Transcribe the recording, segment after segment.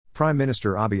Prime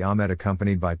Minister Abiy Ahmed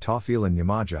accompanied by Tawfil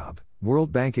Nyamajab,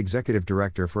 World Bank Executive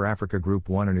Director for Africa Group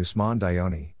 1 and Usman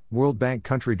Dione, World Bank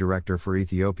Country Director for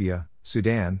Ethiopia,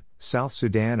 Sudan, South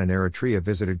Sudan and Eritrea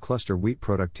visited cluster wheat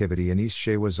productivity in East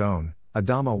Shewa Zone,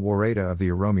 Adama Wareda of the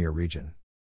Oromia region.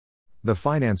 The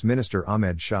Finance Minister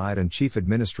Ahmed Shahid and Chief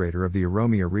Administrator of the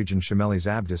Oromia region Shimelis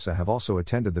Abdissa have also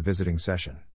attended the visiting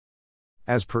session.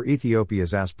 As per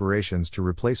Ethiopia's aspirations to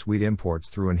replace wheat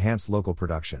imports through enhanced local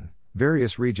production,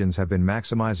 various regions have been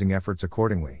maximizing efforts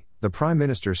accordingly, the Prime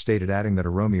Minister stated, adding that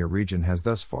Oromia region has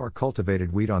thus far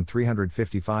cultivated wheat on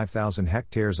 355,000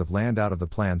 hectares of land out of the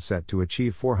plan set to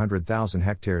achieve 400,000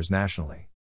 hectares nationally.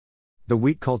 The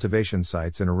wheat cultivation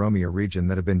sites in Oromia region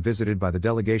that have been visited by the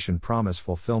delegation promise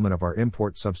fulfillment of our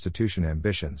import substitution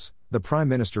ambitions, the Prime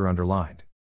Minister underlined.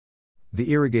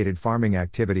 The irrigated farming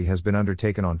activity has been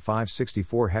undertaken on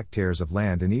 564 hectares of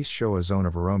land in East Shewa zone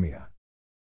of Oromia.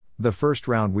 The first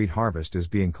round wheat harvest is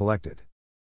being collected.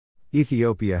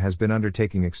 Ethiopia has been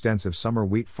undertaking extensive summer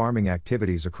wheat farming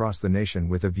activities across the nation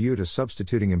with a view to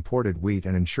substituting imported wheat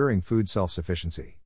and ensuring food self-sufficiency.